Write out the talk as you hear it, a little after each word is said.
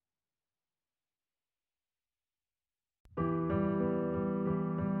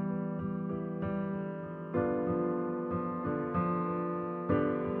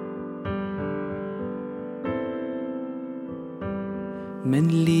من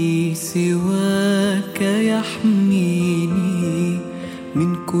لي سواك يحميني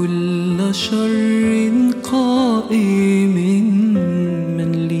من كل شر قائم؟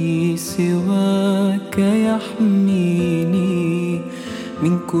 من لي سواك يحميني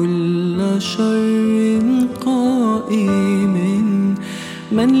من كل شر قائم؟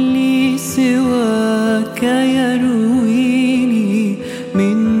 من لي سواك يرويني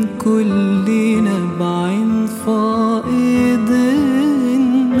من كل نبع فائض؟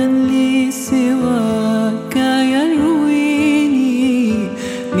 من لي سواك يرويني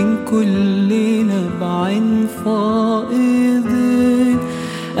من كل نبع فائض؟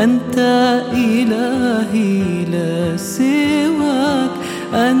 أنت إلهي لا سواك،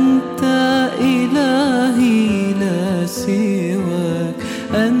 أنت إلهي لا سواك،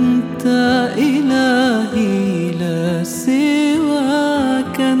 أنت إلهي لا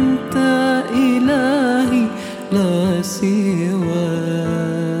سواك، أنت إلهي لا سواك.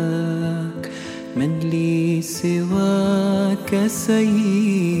 من لي سواك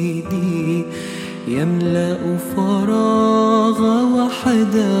سيدي يملأ فراغ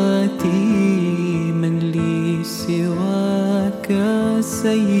وحداتي؟ من لي سواك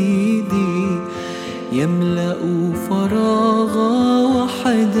سيدي يملأ فراغ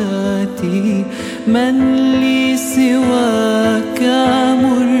وحداتي؟ من لي سواك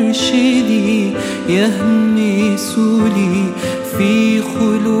مرشدي يهمس لي في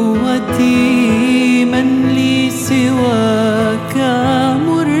خلوتي؟ من لي سواك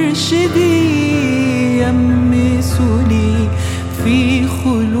مرشدي يهمس لي في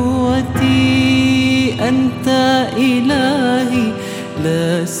خلوتي؟ أنت إلهي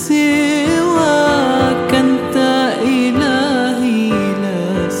لا سواك، أنت إلهي لا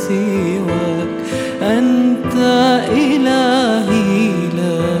سواك، أنت إلهي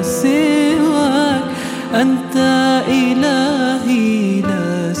لا سواك، أنت إلهي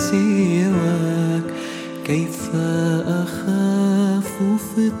لا سواك. كيف أخاف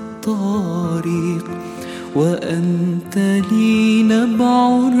في الطريق وأنت لي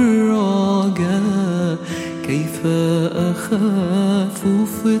نبع الرجاء؟ كيف أخاف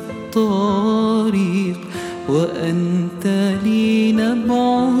في الطريق وأنت لي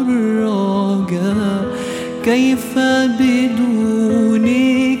نبع الرجاء؟ كيف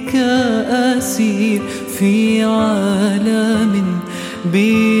بدونك أسير في عالم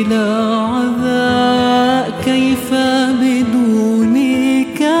بلا عذاب؟ كيف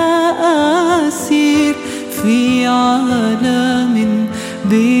بدونك أسير في عالم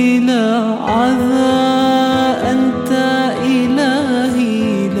بلا عذاب؟ أنت إلهي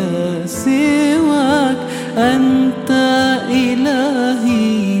لا سواك، أنت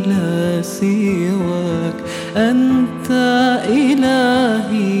إلهي لا سواك، أنت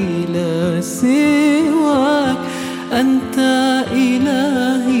إلهي لا سواك، أنت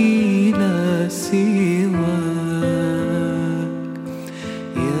إلهي لا سواك.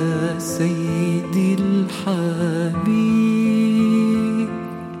 يا سيدي الحبيب،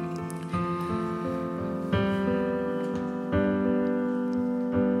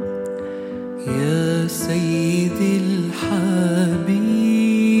 يا سيدي الحبيب،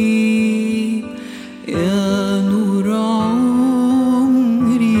 يا نور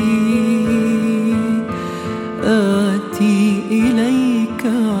عمري، آتي إليك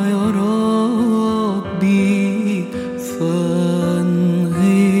يا ربي فانهضني.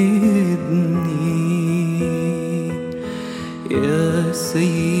 يا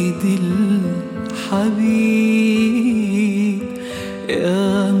سيدي الحبيب،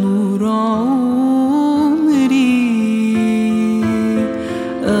 يا نور عمري،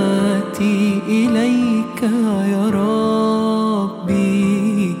 آتي إليك يا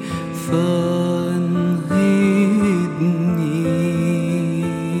ربي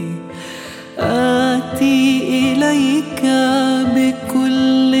فانهضني. آتي إليك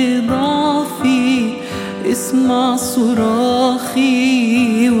بكل ضعفي، اسمع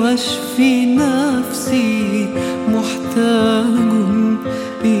صراخي واشفي نفسي، محتاج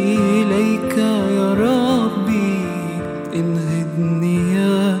إليك يا ربي. انهضني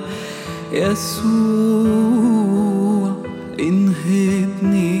يا يسوع،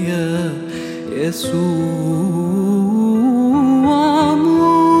 انهضني يا يسوع،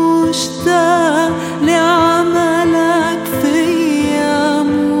 مشتاق لعملك فيا،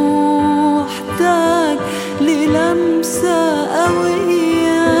 محتاج للمسة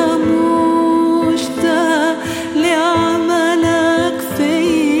قوية، مشتاق لعملك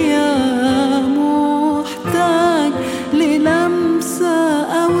فيا، محتاج للمسة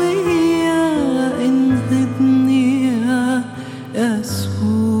قوية.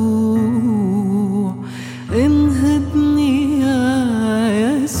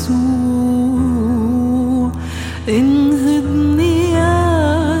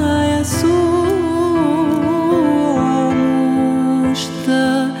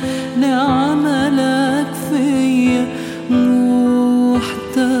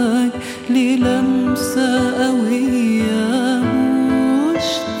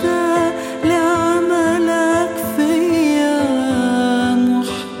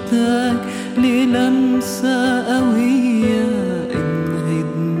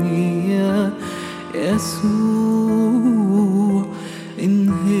 يسوع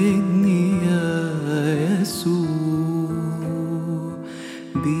انهدني يا يسوع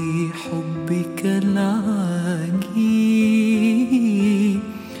بحبك العجيب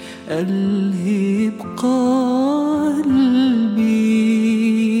ألهب قلبي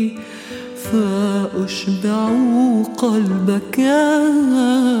فأشبع قلبك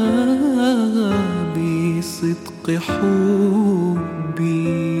بصدق حبي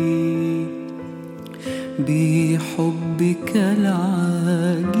بحبك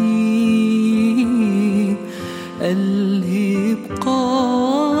العجيب ألهب قلبي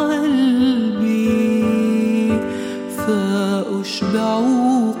فأشبع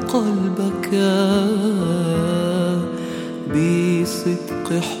قلبك بصدق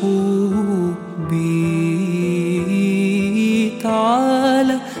حبي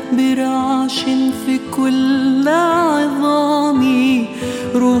تعالى برعش في كل عظامي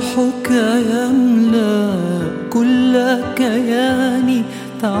روحك يملأ كل كياني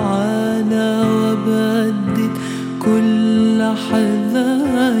تعالى وبدد كل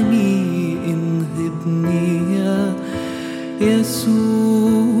حزاني انهضني يا يسوع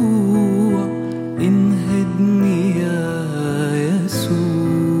انهضني يا يسوع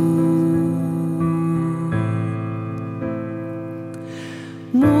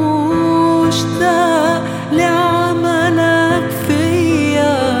مشتاق لعملك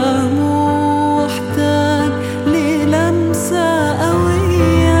فيا محتاج للمسة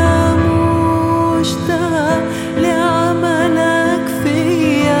قوية مشتاق لعملك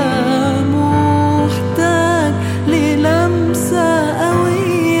فيا محتاج للمسة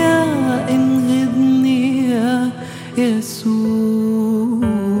قوية انهضني يا يسوع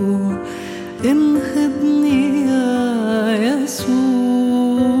انهضني يا يسوع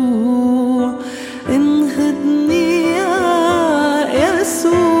انهضني يا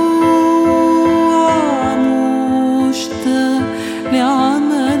يسوع مشتاق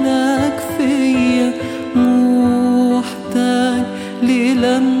لعملك فيا محتاج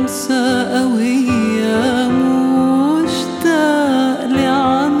للمسة قوية مشتاق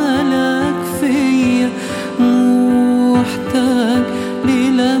لعملك فيا محتاج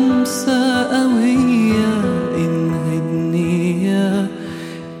للمسة قوية انهضني يا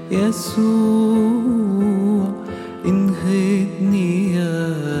يسوع انهضني يا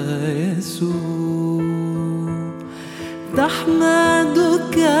يسوع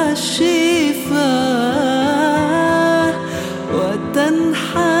تحمدك الشفاء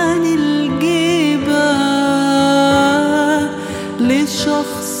وتنحني الجبال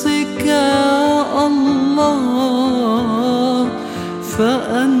لشخصك يا الله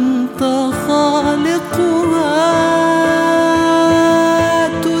فأنت خالقها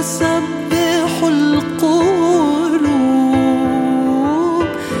تسبح القلوب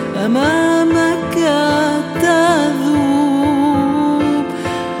أمامك تذوب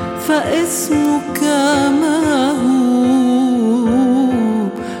فاسمك مهوب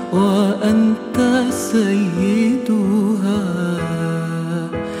وأنت سيدها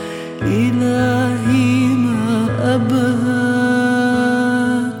إلهي ما أبهاك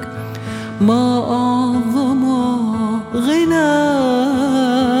ما أعظم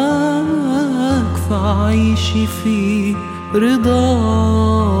غناك فعيشي في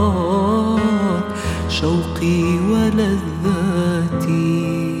رضاك شوقي ولذاتي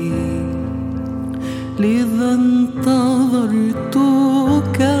لذا انتظرتك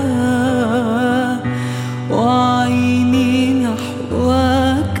وعيني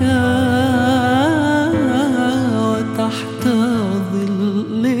نحوك وتحت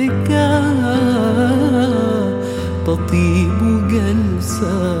ظلك تطيب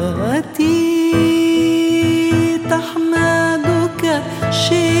جلساتي تحمدك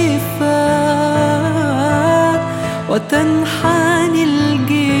شفاء وتنحني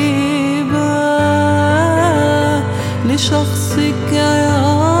الجبال لشخصك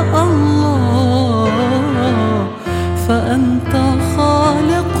يا الله فأنت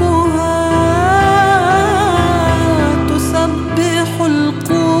خالقها تسبح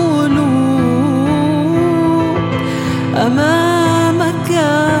القلوب أمامك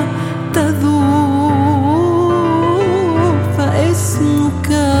تذوب فاسمك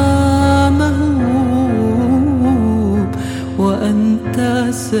مهوب وأنت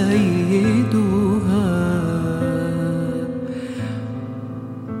سيدها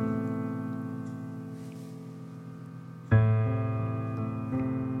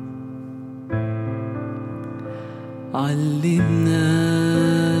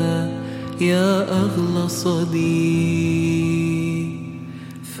علمنا يا أغلى صديق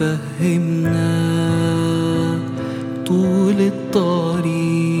فهمنا طول الطريق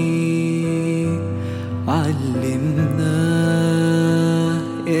علمنا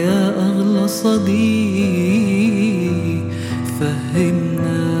يا أغلى صديق،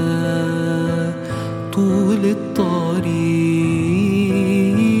 فهمنا طول الطريق،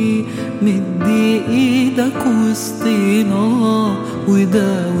 مدي ايدك وسطينا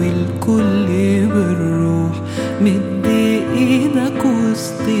وداوي الكل بالروح، مدي ايدك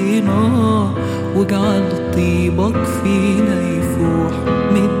وسطينا واجعل طيبك فينا يفوح،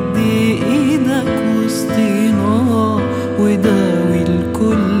 مدي ايدك وسطينا وداوي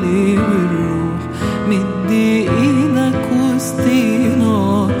الكل بالروح، مدي ايدك وسطينا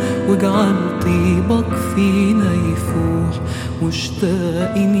واجعل طيبك فينا يفوح،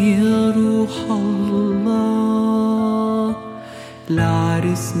 مشتاقين يا روح الله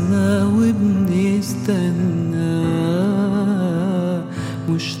لعرسنا وبنستنى،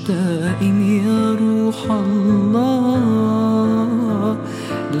 مشتاقين يا روح الله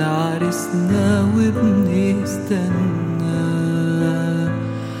لعرسنا وبنستنى،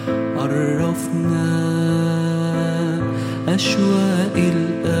 عرفنا أشواق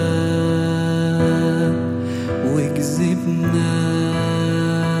الآب وجذبنا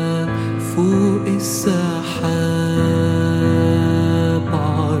فوق السحاب،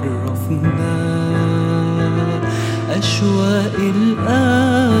 عرفنا أشواق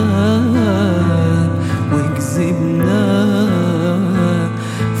الآب وجذبنا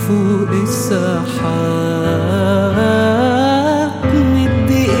فوق السحاب،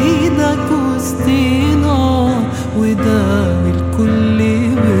 مدي ايدك وسطينا وداوي الكل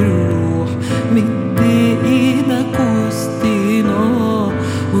بالروح، مدي ايدك وسطينا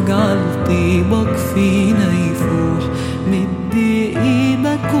واجعل طيبك فينا يفوح، مدي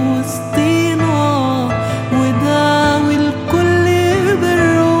ايدك وسطينا وداوي الكل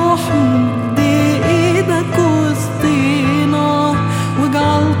بالروح، مدي ايدك وسطينا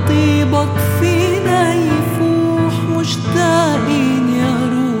واجعل طيبك فينا يفوح، مشتاقين يا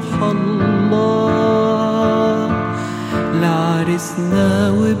روح الله لعرسنا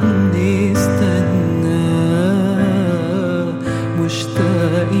وبنستنى،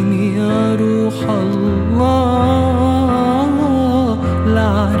 مشتاقين يا روح الله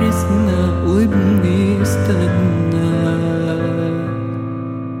لعرسنا